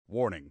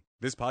Warning,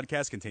 this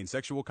podcast contains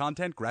sexual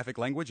content, graphic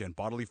language, and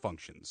bodily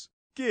functions.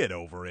 Get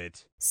over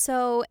it.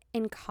 So,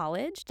 in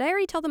college, did I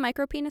already tell the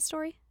micropenis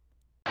story?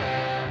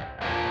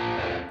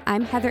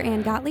 I'm Heather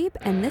Ann Gottlieb,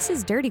 and this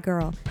is Dirty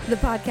Girl, the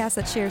podcast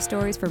that shares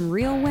stories from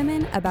real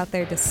women about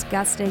their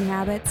disgusting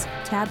habits,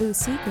 taboo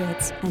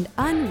secrets, and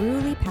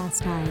unruly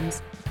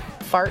pastimes.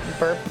 Fart,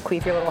 burp,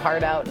 queef your little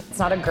heart out. It's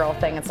not a girl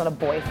thing. It's not a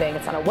boy thing.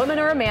 It's not a woman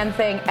or a man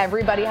thing.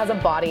 Everybody has a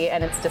body,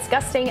 and it's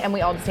disgusting, and we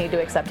all just need to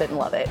accept it and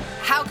love it.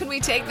 How can we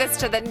take this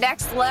to the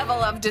next level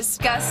of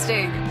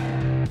disgusting?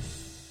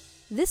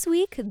 This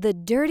week, the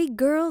Dirty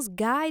Girl's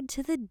Guide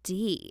to the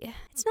D.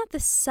 It's not the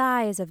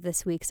size of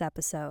this week's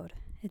episode.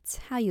 It's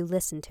how you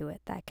listen to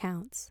it that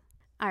counts.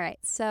 All right,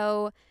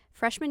 so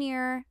freshman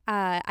year,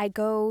 I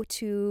go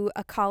to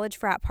a college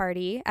frat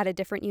party at a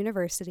different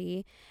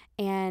university,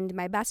 and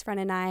my best friend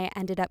and I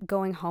ended up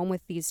going home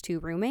with these two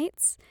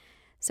roommates.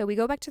 So we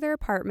go back to their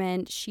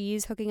apartment.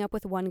 She's hooking up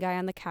with one guy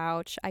on the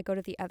couch. I go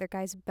to the other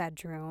guy's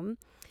bedroom.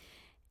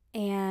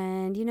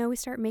 And, we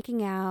start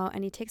making out,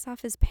 and he takes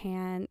off his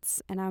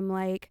pants, and I'm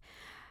like,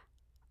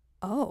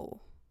 oh,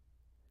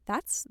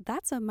 that's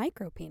a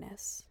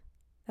micropenis.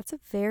 That's a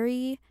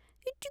very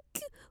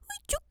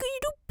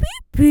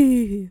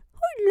baby.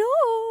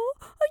 Hello.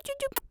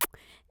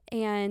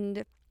 And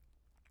it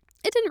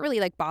didn't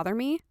really bother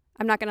me.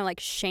 I'm not gonna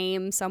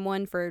shame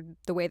someone for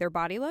the way their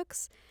body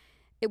looks.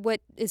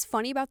 What is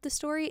funny about this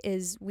story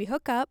is we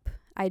hook up,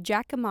 I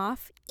jack him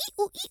off,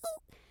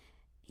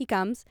 he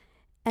comes,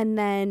 and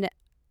then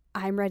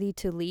I'm ready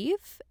to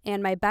leave,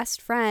 and my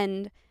best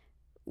friend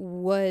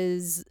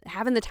was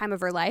having the time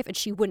of her life, and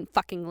she wouldn't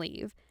fucking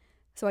leave.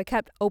 So I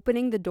kept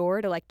opening the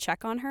door to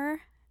check on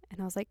her,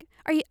 and I was like,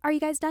 "Are you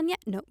guys done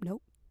yet?"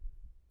 Nope.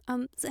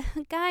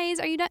 Guys,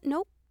 are you done?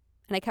 Nope.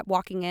 And I kept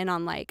walking in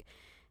on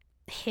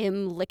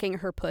him licking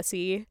her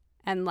pussy,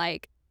 and ugh,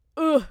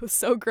 it was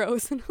so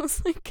gross. And I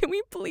was like, "Can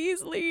we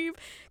please leave?"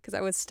 Because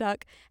I was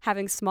stuck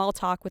having small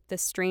talk with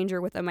this stranger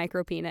with a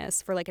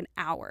micropenis for an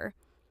hour,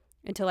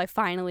 until I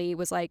finally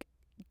was like,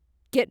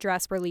 "Get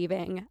dressed, we're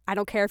leaving. I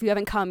don't care if you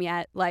haven't come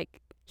yet.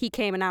 He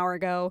came an hour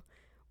ago.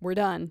 We're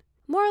done."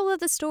 Moral of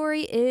the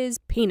story is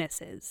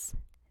penises.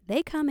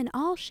 They come in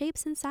all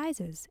shapes and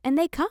sizes, and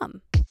they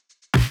come.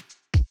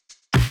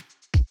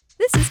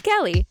 This is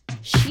Kelly.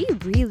 She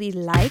really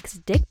likes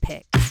dick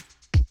pics.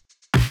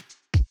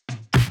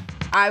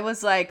 I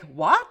was like,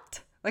 what?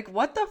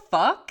 What the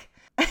fuck?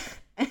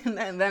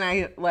 And then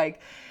I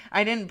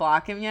didn't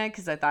block him yet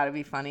because I thought it'd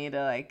be funny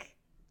to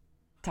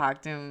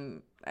talk to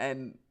him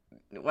and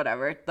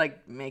whatever,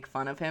 make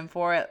fun of him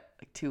for it,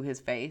 to his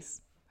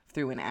face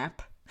through an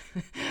app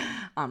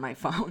on my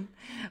phone.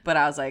 But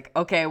I was like,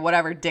 okay,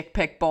 whatever, dick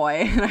pic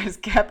boy. And I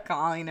just kept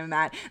calling him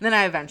that. And then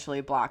I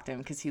eventually blocked him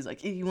because he was like,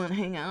 hey, you want to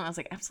hang out? I was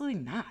like,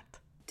 absolutely not.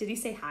 Did he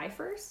say hi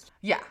first?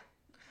 Yeah,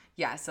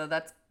 so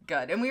that's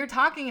good. And we were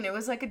talking, and it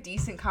was a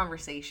decent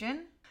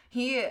conversation.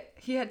 He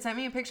had sent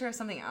me a picture of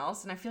something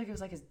else, and I feel like it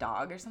was his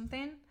dog or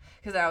something.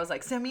 Because I was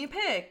like, send me a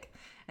pic.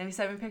 And he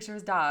sent me a picture of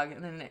his dog,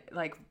 and then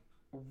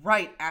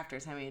right after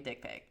sent me a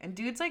dick pic. And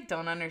dudes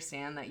don't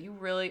understand that you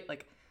really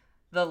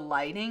the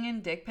lighting in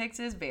dick pics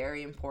is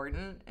very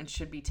important and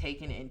should be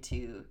taken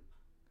into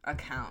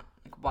account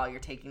while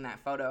you're taking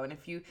that photo. And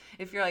if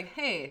you're like,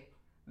 hey,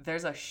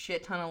 there's a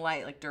shit ton of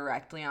light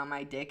directly on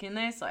my dick in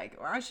this, well,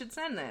 I should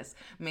send this,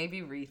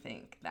 maybe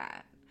rethink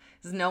that,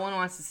 because no one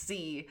wants to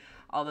see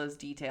all those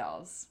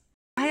details.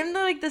 I am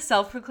the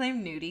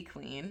self-proclaimed nudie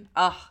queen.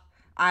 Ugh,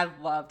 I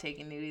love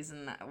taking nudies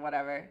and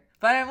whatever,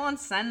 but I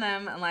won't send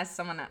them unless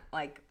someone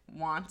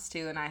wants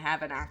to and I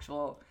have an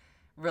actual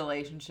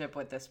relationship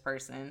with this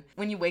person.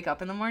 When you wake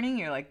up in the morning,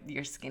 you're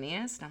your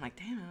skinniest, and I'm like,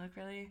 damn, I look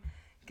really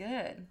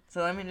good.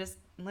 So let me just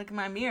look in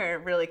my mirror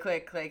really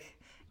quick,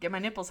 get my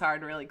nipples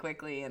hard really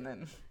quickly, and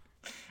then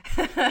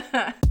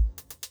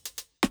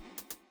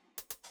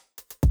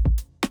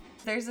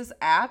there's this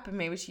app, and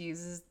maybe she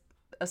uses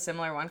a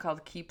similar one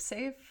called Keep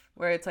Safe,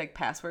 where it's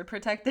password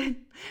protected.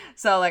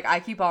 So I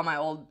keep all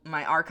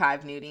my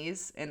archive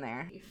nudies in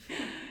there.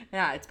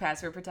 Yeah, it's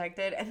password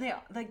protected, and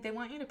they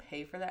want you to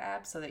pay for the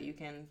app so that you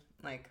can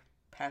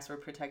password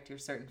protect your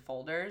certain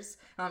folders.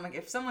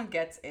 If someone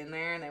gets in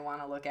there and they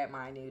want to look at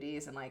my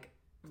nudies and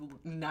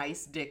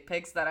nice dick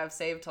pics that I've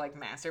saved to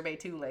masturbate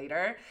to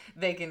later,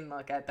 they can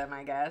look at them,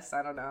 I guess.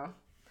 I don't know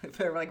if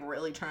they're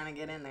really trying to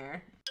get in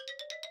there.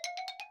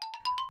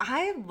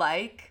 I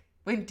like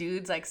when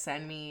dudes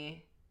send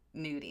me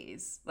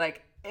nudies,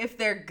 if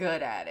they're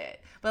good at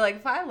it. But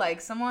if I like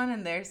someone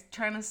and they're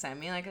trying to send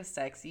me a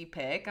sexy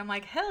pic, I'm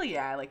like, hell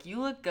yeah, you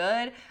look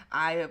good.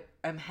 I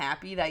am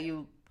happy that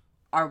you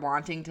are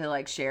wanting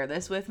to share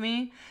this with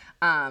me.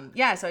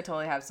 Yeah, so I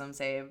totally have some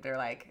saved. Or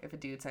if a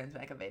dude sends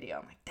me a video,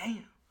 I'm like,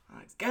 damn, that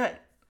looks good.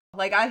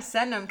 I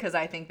send them because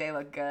I think they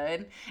look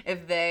good.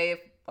 If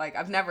they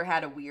I've never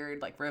had a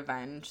weird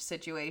revenge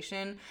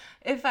situation.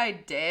 If I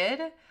did,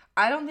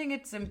 I don't think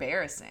it's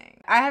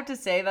embarrassing. I have to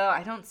say though,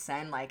 I don't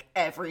send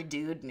every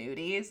dude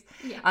nudies.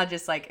 Yeah. I'll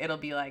just it'll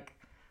be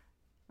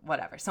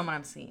whatever, someone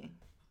I'm seeing.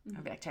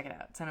 I'll be check it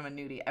out. Send him a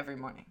nudie every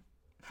morning.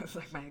 I was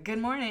my good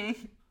morning.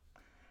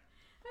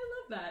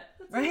 that.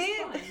 That Right?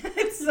 sounds fun.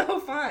 It's so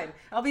fun.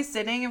 I'll be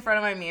sitting in front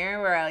of my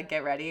mirror where I like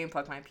get ready and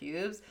pluck my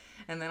pubes,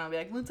 and then I'll be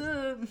like, "What's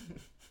up?"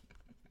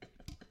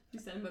 You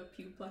send him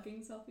a pube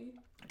plucking selfie?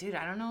 Dude,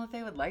 I don't know if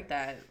they would like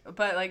that,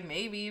 but like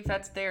maybe if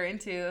that's they're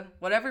into,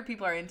 whatever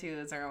people are into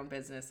is their own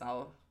business.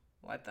 I'll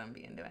let them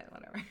be into it,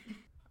 whatever.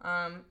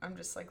 I'm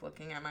just like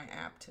looking at my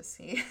app to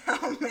see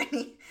how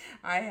many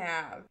I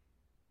have.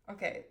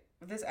 Okay,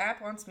 this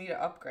app wants me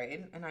to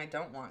upgrade, and I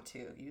don't want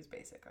to use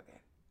basic.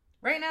 Okay,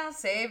 right now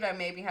saved, I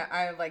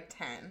have like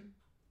 10.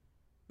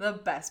 The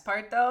best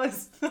part though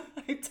is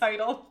I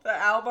titled the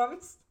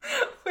albums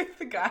with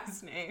the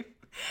guy's name,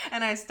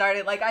 and I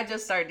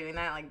just started doing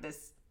that like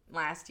this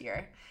last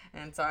year,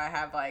 and so I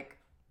have like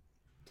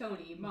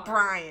Tony, Mark.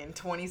 Brian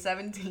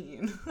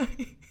 2017.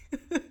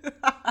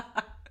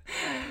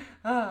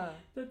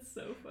 That's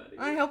so funny.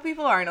 I hope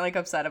people aren't like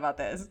upset about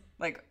this.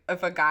 Like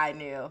if a guy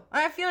knew,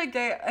 I feel like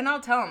and I'll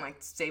tell him like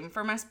saving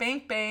for my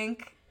spank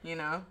bank, you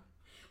know.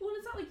 Well,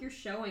 it's not like you're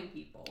showing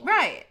people.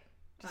 Right.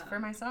 Just for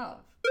myself.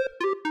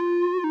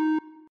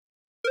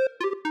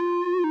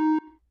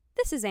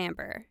 This is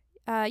Amber.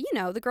 You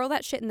know, the girl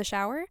that shit in the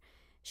shower.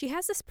 She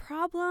has this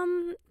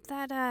problem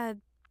that, how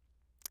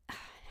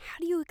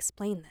do you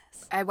explain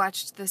this? I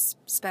watched this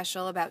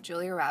special about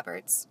Julia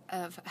Roberts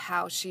of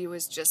how she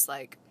was just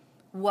like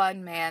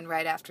one man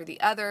right after the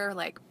other,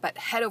 like, but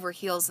head over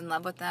heels in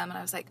love with them. And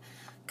I was like,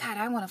 God,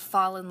 I want to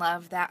fall in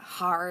love that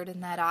hard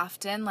and that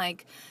often.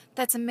 Like,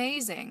 that's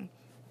amazing.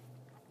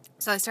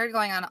 So I started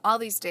going on all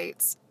these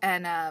dates,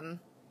 and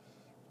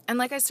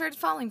like I started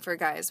falling for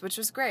guys, which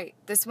was great.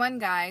 This one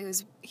guy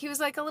he was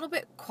like a little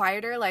bit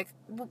quieter, like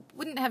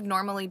wouldn't have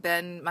normally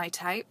been my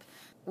type.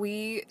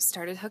 We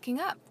started hooking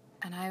up,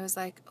 and I was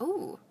like,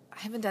 oh, I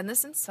haven't done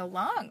this in so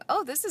long.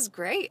 Oh, this is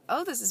great.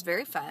 Oh, this is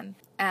very fun.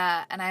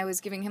 And I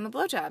was giving him a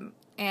blowjob,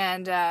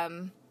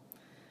 and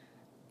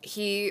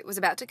he was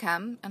about to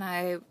come, and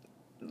I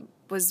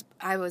was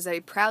a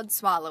proud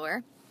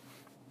swallower,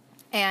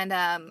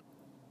 and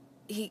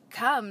he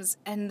comes,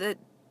 and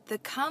the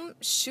cum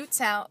shoots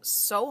out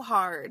so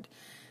hard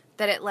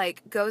that it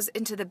like goes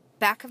into the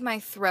back of my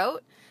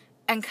throat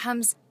and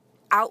comes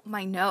out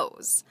my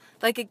nose.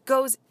 Like it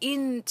goes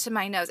into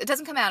my nose. It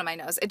doesn't come out of my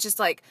nose. It just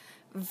like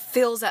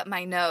fills up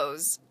my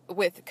nose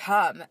with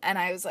cum. And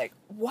I was like,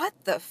 what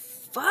the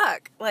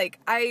fuck? Like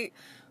I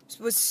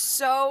was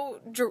so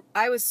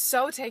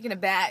taken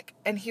aback.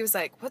 And he was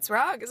like, what's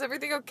wrong? Is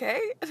everything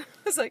okay? And I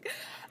was like,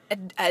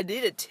 I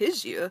need a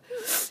tissue.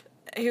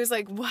 He was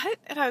like, what?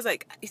 And I was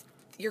like,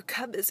 your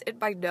cum is in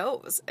my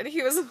nose. And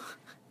he was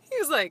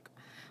like,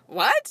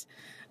 what?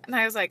 And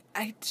I was like,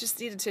 I just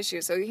need a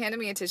tissue. So he handed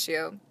me a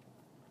tissue.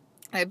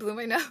 I blew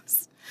my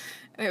nose.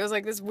 And it was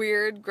like this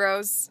weird,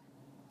 gross,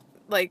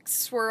 like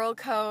swirl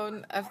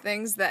cone of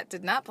things that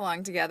did not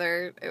belong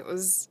together. It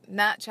was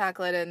not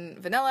chocolate and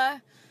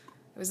vanilla.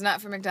 It was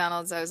not from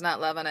McDonald's. I was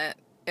not loving it.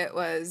 It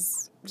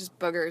was just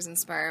boogers and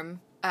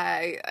sperm.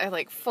 I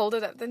like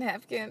folded up the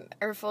napkin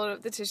or folded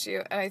up the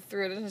tissue and I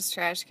threw it in his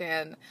trash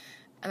can.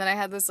 And then I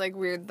had this like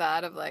weird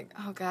thought of like,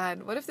 oh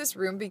God, what if this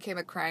room became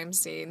a crime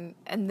scene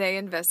and they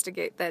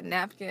investigate that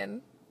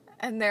napkin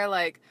and they're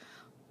like,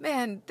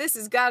 man, this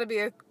has got to be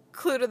a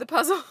clue to the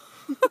puzzle.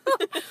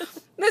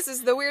 This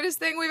is the weirdest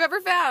thing we've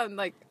ever found.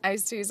 Like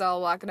Ice-T's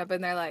all walking up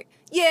in there like,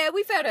 yeah,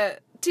 we found a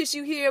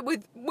tissue here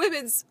with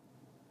women's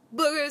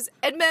boogers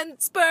and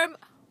men's sperm.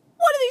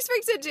 What are these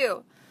freaks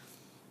into?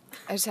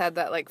 I just had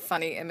that, like,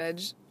 funny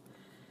image.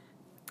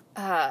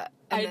 I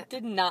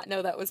did not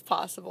know that was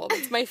possible.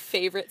 That's my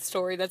favorite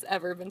story that's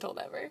ever been told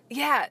ever.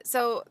 Yeah,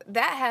 so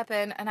that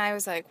happened, and I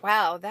was like,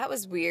 wow, that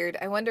was weird.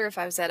 I wonder if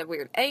I was at a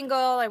weird angle.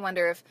 I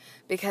wonder if,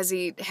 because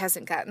he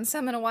hasn't gotten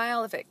some in a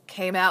while, if it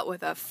came out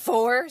with a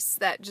force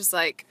that just,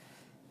 like,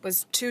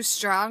 was too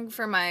strong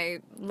for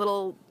my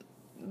little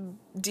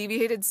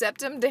deviated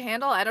septum to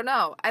handle. I don't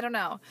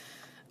know.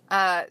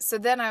 So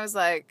then I was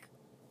like,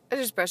 I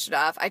just brushed it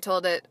off. I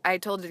told it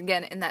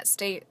again in that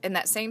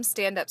same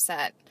stand-up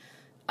set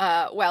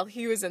while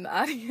he was in the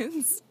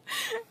audience.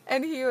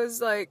 And he was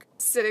like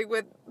sitting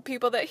with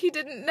people that he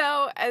didn't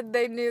know and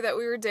they knew that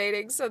we were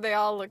dating. So they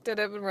all looked at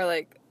him and were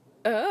like,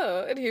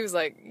 oh. And he was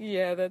like,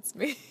 yeah, that's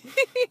me.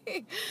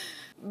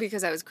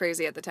 Because I was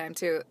crazy at the time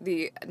too.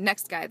 The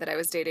next guy that I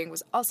was dating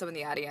was also in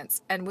the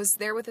audience and was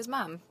there with his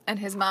mom. And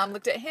his mom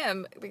looked at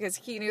him because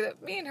he knew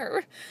that me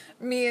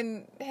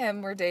and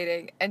him were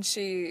dating. And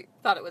she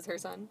Thought it was her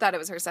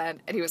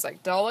son. And he was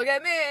like, don't look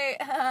at me.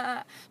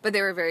 But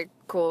they were very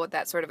cool with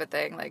that sort of a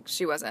thing. Like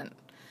she wasn't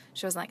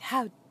like,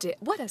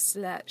 what a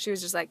slut. She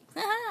was just like,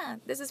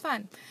 this is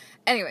fun.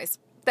 Anyways,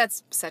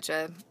 that's such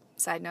a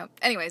side note.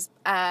 Anyways,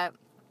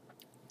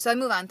 so I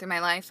move on through my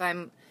life.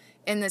 I'm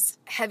in this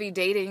heavy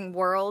dating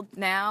world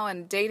now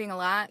and dating a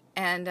lot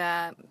and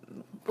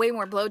way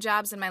more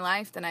blowjobs in my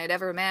life than I had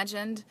ever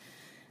imagined.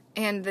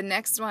 And the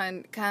next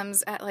one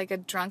comes at like a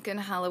drunken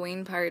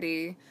Halloween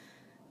party,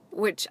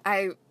 which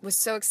I was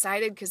so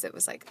excited because it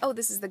was like, oh,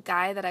 this is the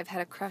guy that I've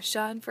had a crush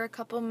on for a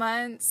couple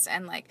months.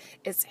 And like,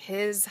 it's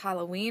his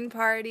Halloween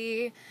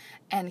party.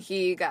 And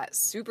he got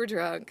super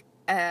drunk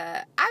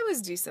I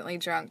was decently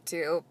drunk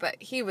too, but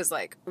he was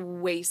like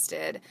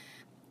wasted.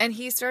 And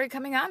he started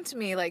coming on to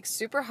me like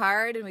super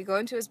hard, and we go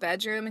into his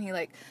bedroom and he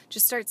like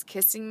just starts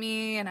kissing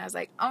me, and I was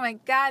like, oh my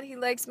God, he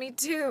likes me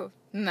too.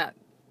 Not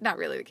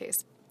really the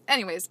case.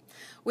 Anyways,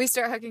 we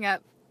start hooking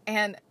up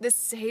and the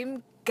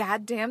same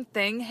goddamn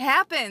thing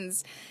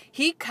happens.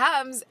 He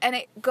comes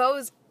and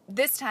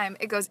this time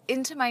it goes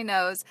into my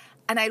nose,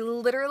 and I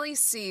literally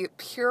see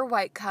pure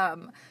white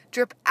cum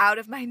drip out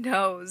of my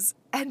nose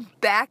and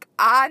back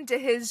onto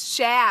his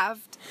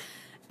shaft.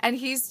 And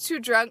he's too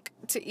drunk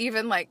to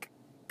even like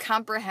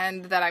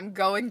comprehend that I'm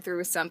going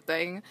through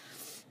something.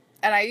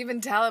 And I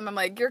even tell him, I'm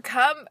like, your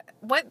cum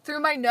went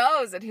through my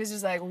nose. And he's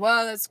just like,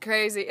 whoa, that's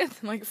crazy. And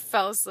like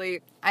fell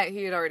asleep.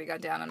 He had already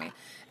got down on me.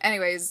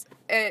 Anyways,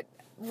 it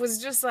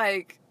was just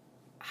like,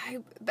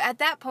 at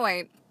that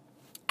point,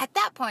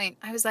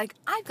 I was like,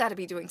 I've got to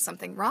be doing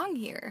something wrong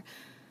here.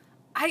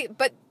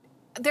 But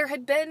there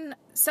had been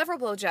several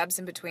blowjobs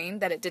in between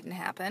that it didn't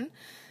happen.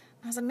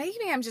 I was like,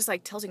 maybe I'm just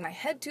like tilting my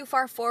head too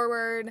far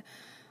forward.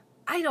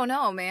 I don't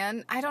know,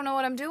 man. I don't know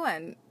what I'm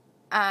doing.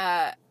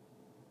 And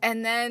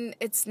then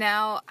it's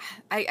now,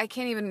 I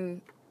can't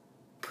even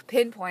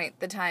pinpoint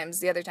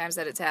the other times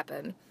that it's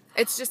happened.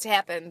 It's just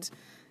happened.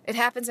 It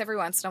happens every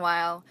once in a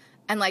while.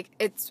 And like,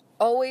 it's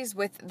always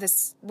with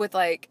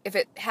like, if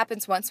it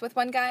happens once with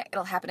one guy,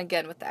 it'll happen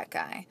again with that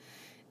guy.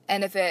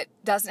 And if it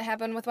doesn't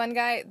happen with one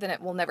guy, then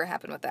it will never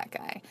happen with that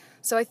guy.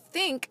 So I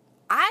think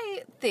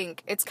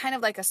it's kind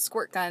of like a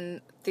squirt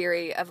gun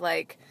theory of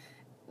like,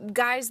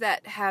 guys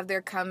that have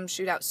their cum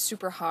shoot out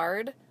super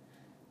hard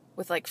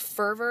with like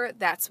fervor,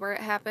 that's where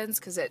it happens,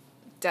 because it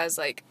does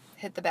like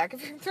hit the back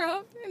of your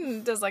throat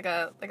and does like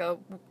a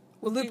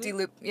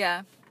loop-de-loop.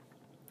 Yeah.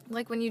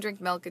 Like when you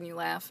drink milk and you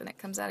laugh and it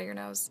comes out of your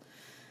nose.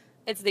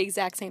 It's the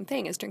exact same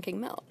thing as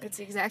drinking milk. It's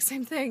the exact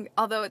same thing,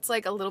 although it's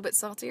like a little bit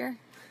saltier.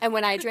 And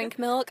when I drink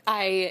milk,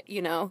 Yeah,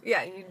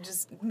 you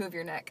just move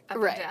your neck up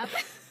right. and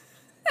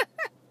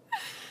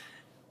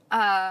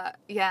down.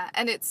 Yeah,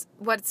 and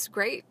what's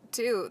great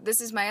too, this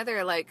is my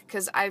other, like,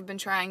 because I've been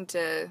trying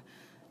to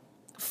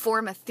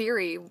form a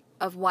theory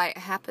of why it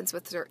happens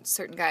with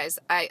certain guys.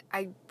 I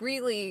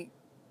really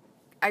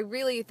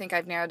think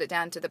I've narrowed it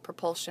down to the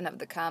propulsion of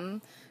the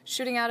cum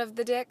shooting out of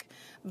the dick,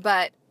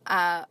 but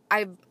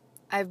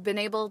I've been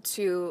able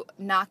to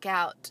knock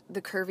out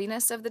the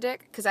curviness of the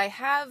dick, because I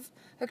have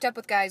hooked up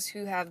with guys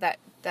who have that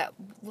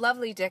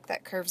lovely dick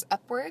that curves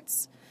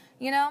upwards,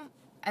 you know?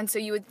 And so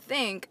you would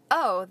think,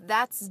 oh,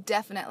 that's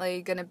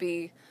definitely going to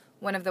be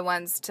one of the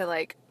ones to,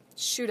 like,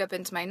 shoot up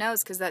into my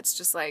nose, because that's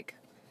just, like,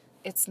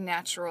 its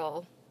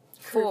natural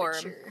form.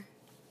 Curvature.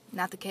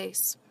 Not the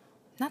case.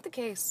 Not the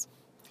case.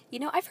 You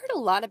know, I've heard a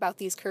lot about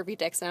these curvy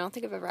dicks, and I don't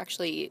think I've ever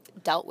actually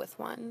dealt with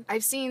one.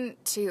 I've seen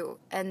two,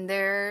 and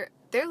they're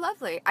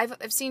lovely.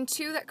 I've seen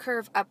two that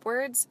curve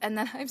upwards, and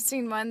then I've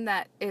seen one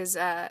that is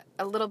a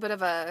little bit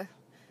of a...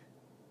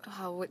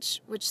 Oh,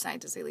 which side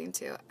does he lean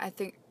to? I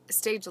think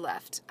stage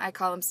left. I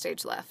call him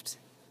stage left.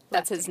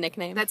 That's his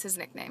nickname? That's his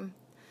nickname.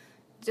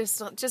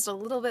 Just a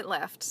little bit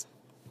left,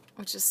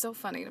 which is so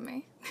funny to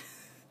me.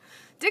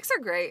 Dicks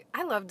are great.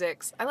 I love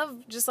dicks. I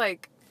love just,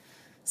 like,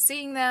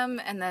 seeing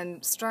them and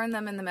then storing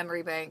them in the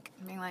memory bank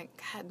and being like,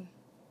 God,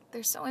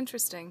 they're so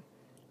interesting.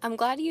 I'm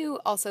glad you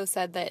also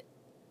said that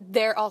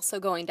they're also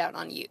going down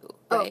on you.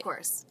 Right? Oh, of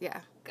course.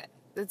 Yeah. Good.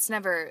 That's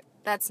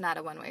not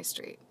a one-way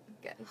street.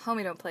 Good.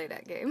 Homie don't play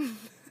that game.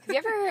 Have you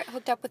ever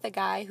hooked up with a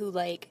guy who,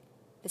 like,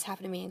 this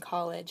happened to me in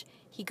college,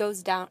 he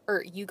goes down,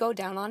 or you go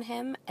down on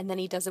him, and then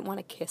he doesn't want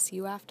to kiss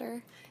you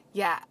after?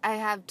 Yeah, I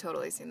have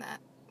totally seen that.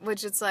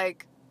 Which it's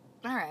like,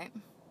 all right.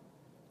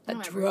 That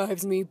Whatever.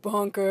 drives me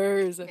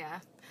bonkers.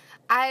 Yeah.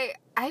 I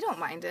don't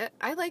mind it.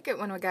 I like it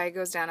when a guy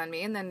goes down on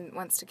me and then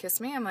wants to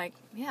kiss me. I'm like,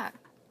 yeah,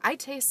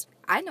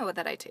 I know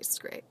that I taste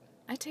great.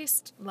 I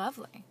taste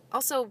lovely.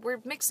 Also,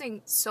 we're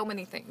mixing so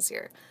many things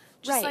here.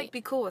 Just, right. like,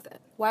 be cool with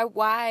it.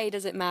 Why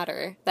does it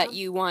matter that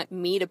you want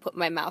me to put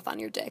my mouth on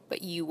your dick,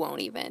 but you won't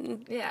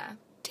even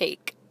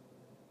take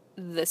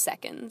the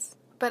seconds?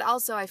 But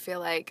also, I feel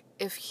like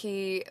if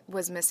he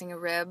was missing a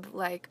rib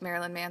like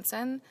Marilyn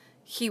Manson,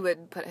 he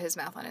would put his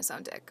mouth on his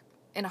own dick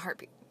in a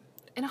heartbeat.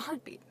 In a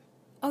heartbeat.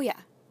 Oh, yeah.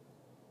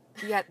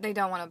 Yet they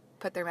don't want to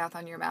put their mouth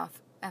on your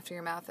mouth after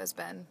your mouth has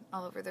been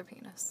all over their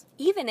penis.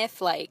 Even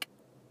if, like,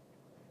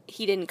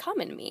 he didn't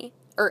come in me,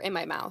 or in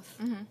my mouth,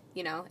 Mm-hmm.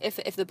 you know, if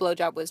the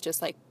blowjob was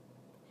just, like,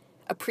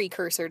 a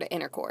precursor to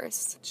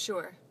intercourse.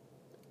 Sure.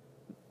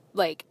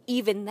 Like,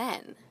 even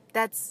then.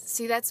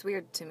 That's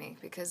weird to me,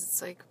 because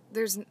it's like,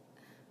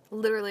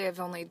 I've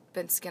only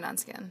been skin on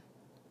skin.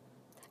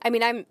 I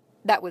mean,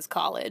 that was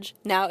college.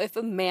 Now, if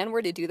a man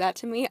were to do that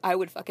to me, I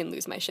would fucking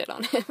lose my shit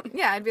on him.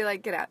 Yeah, I'd be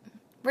like, get out.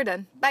 We're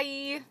done.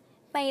 Bye.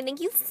 Bye, thank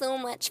you so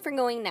much for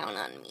going down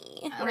on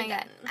me. Oh my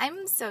God.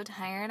 I'm so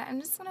tired. I'm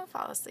just gonna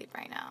fall asleep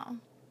right now.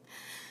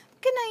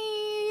 Good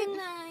night. Good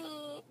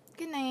night.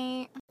 Good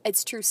night.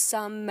 It's true,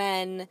 some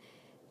men,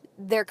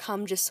 their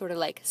cum just sort of,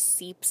 like,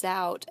 seeps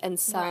out, and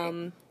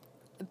some,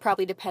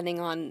 probably depending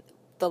on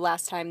the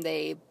last time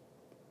they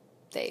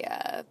they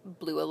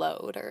blew a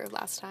load or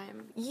last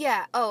time.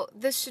 Yeah. Oh,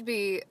 this should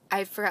be,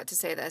 I forgot to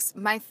say this.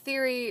 My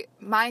theory,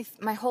 my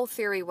whole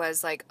theory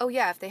was like, oh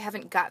yeah, if they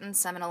haven't gotten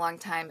some in a long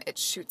time, it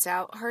shoots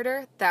out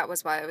harder. That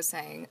was why I was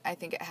saying I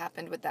think it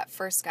happened with that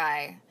first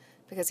guy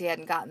because he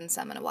hadn't gotten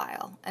some in a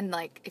while. And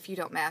like, if you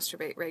don't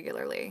masturbate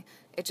regularly,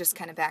 it just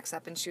kind of backs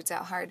up and shoots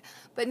out hard.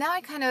 But now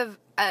I kind of,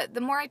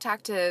 the more I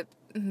talk to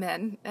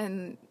men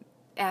and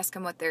ask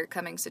them what their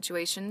coming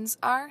situations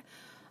are,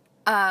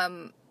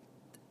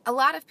 a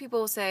lot of people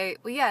will say,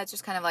 well, yeah, it's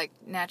just kind of like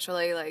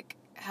naturally like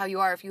how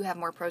you are. If you have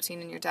more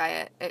protein in your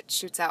diet, it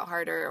shoots out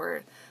harder.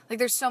 Or like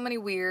there's so many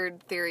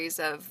weird theories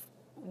of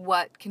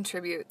what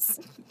contributes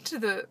to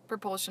the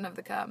propulsion of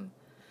the cum.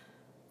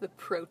 The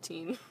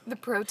protein. The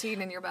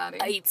protein in your body.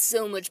 I eat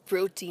so much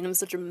protein. I'm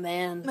such a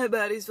man. My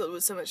body's filled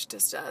with so much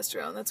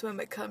testosterone. That's why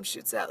my cum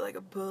shoots out like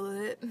a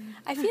bullet.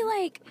 I feel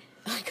like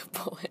a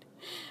bullet.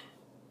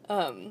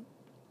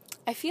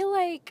 I feel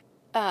like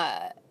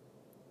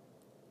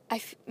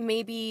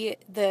maybe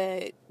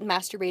the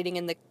masturbating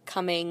and the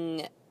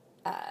coming,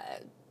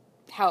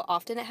 how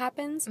often it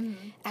happens,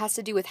 has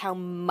to do with how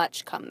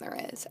much cum there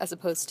is, as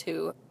opposed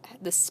to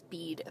the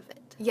speed of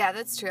it. Yeah,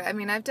 that's true. I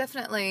mean, I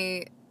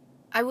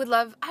would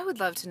love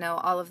to know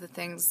all of the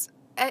things.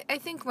 I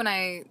think when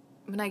I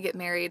get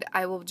married,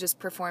 I will just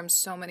perform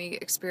so many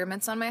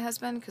experiments on my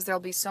husband because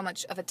there'll be so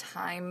much of a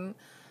time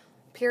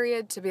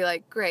period to be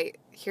like, great,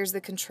 here's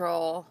the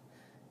control.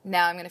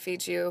 Now I'm going to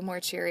feed you more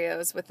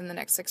Cheerios within the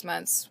next 6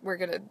 months. We're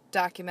going to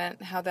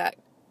document how that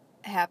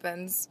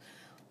happens.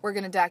 We're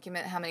going to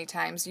document how many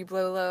times you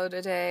blow load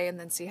a day and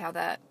then see how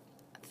that...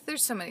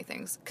 There's so many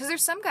things. Because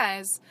there's some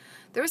guys...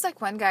 There was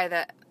like one guy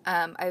that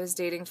I was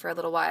dating for a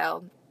little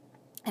while,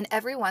 and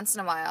every once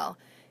in a while,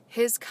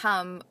 his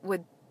cum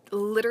would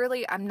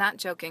literally, I'm not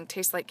joking,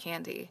 taste like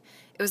candy.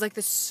 It was like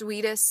the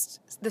sweetest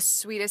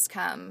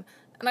cum.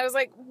 And I was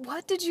like,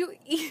 what did you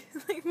eat?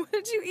 Like, what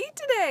did you eat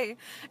today?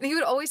 And he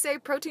would always say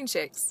protein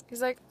shakes.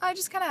 He's like, I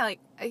just kind of like,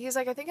 he's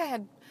like, I think I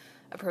had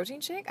a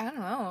protein shake. I don't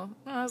know.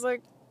 And I was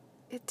like,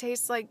 it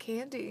tastes like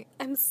candy.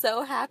 I'm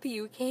so happy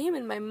you came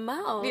in my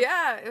mouth.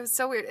 Yeah, it was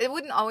so weird. It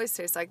wouldn't always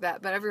taste like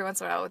that, but every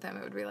once in a while with him,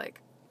 it would be like,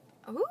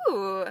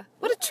 ooh,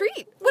 what a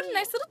treat. What a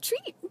nice little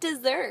treat.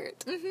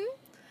 Dessert.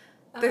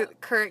 Mm-hmm. The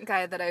current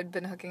guy that I'd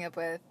been hooking up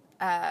with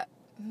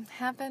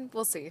happened.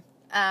 We'll see.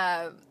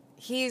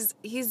 He's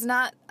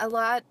not a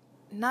lot,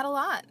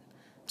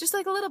 just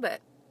like a little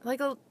bit, like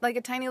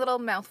a tiny little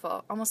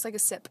mouthful, almost like a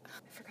sip.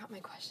 I forgot my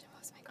question.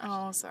 What was my question?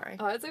 Oh, sorry.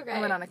 Oh, it's okay.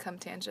 I went on a cum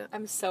tangent.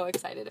 I'm so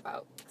excited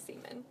about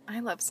semen. I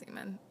love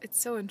semen. It's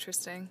so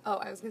interesting. Oh,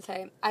 I was gonna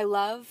say, I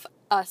love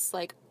us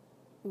like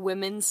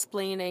women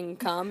splaining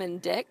cum and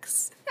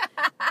dicks.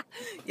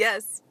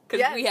 Yes.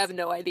 Because we have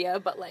no idea,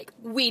 but like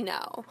we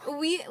know.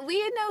 We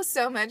know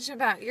so much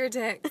about your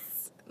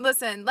dicks.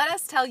 Listen, let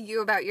us tell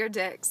you about your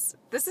dicks.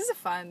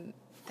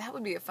 That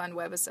would be a fun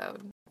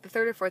webisode. The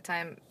third or fourth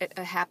time it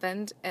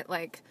happened,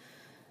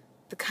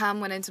 the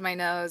cum went into my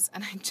nose,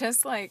 and I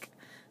just,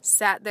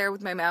 sat there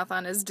with my mouth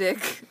on his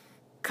dick,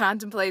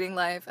 contemplating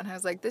life, and I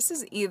was like, this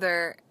is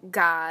either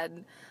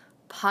God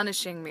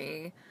punishing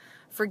me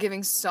for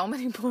giving so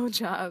many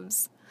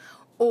blowjobs,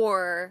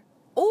 or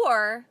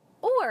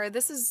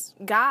this is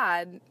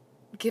God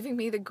giving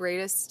me the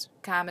greatest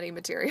comedy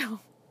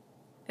material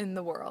in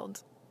the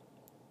world.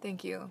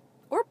 Thank you.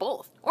 Or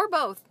both. Or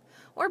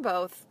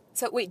both.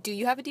 So, wait, do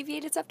you have a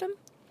deviated septum?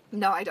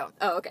 No, I don't.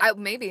 Oh, okay.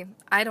 Maybe.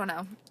 I don't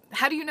know.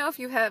 How do you know if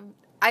you have...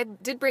 I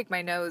did break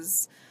my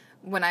nose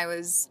when I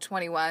was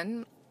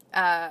 21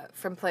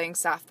 from playing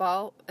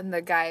softball. And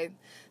the guy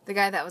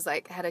that was,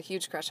 had a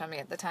huge crush on me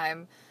at the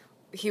time,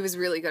 he was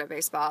really good at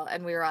baseball.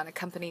 And we were on a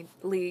company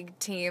league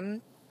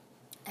team.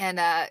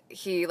 And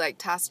he,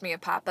 tossed me a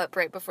pop-up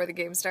right before the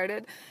game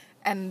started.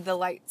 And the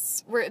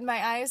lights were in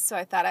my eyes, so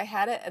I thought I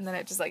had it, and then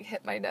it just,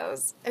 hit my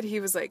nose. And he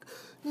was like,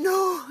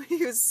 no!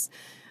 Because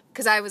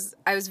I was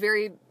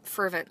very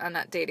fervent on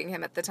not dating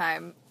him at the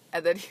time.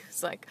 And then he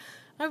was like,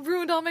 I've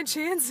ruined all my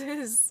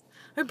chances.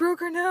 I broke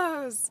her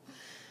nose.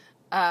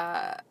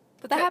 But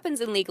that happens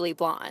in Legally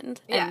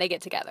Blonde, and they get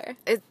together.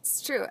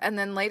 It's true. And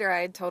then later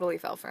I totally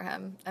fell for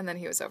him, and then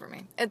he was over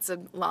me. It's a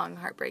long,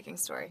 heartbreaking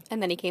story.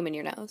 And then he came in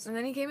your nose. And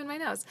then he came in my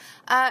nose.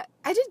 I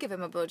did give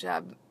him a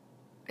blowjob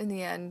in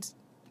the end.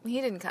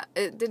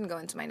 It didn't go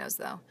into my nose,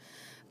 though.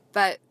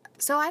 But,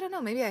 so I don't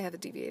know. Maybe I have a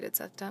deviated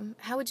septum.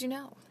 How would you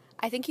know?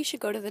 I think you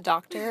should go to the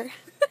doctor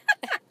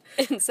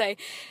and say,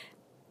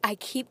 I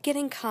keep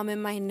getting cum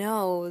in my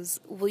nose.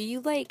 Will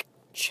you,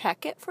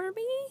 check it for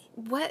me?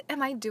 What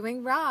am I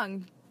doing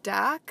wrong,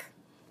 Doc?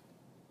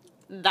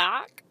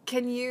 Doc?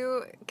 Can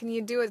you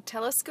do a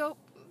telescope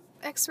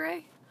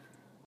x-ray?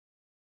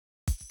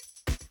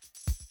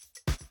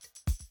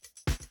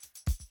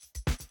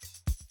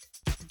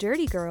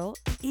 Dirty Girl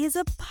is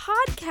a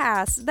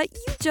podcast that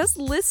you just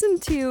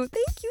listened to.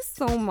 Thank you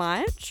so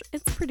much.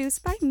 It's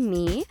produced by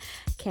me,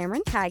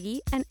 Cameron Taggy,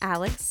 and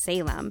Alex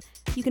Salem.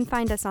 You can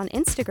find us on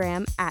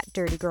Instagram at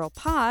Dirty Girl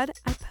Pod.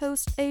 I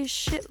post a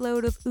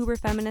shitload of uber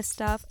feminist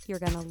stuff. You're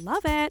gonna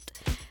love it.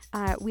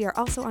 We are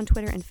also on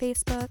Twitter and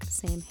Facebook,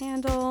 same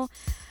handle.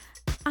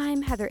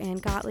 I'm Heather Ann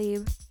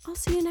Gottlieb. I'll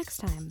see you next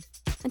time.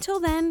 Until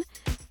then,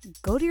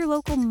 go to your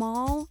local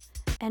mall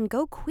and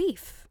go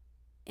queef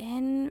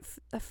in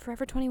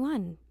Forever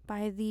 21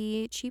 by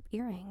the Cheap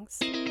Earrings.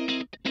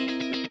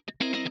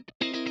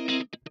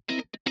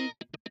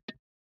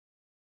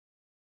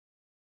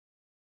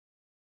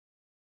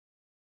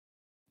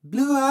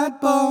 Blue-eyed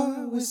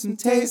boy with some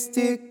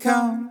tasty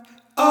cum.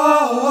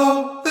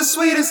 Oh, the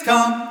sweetest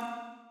cum.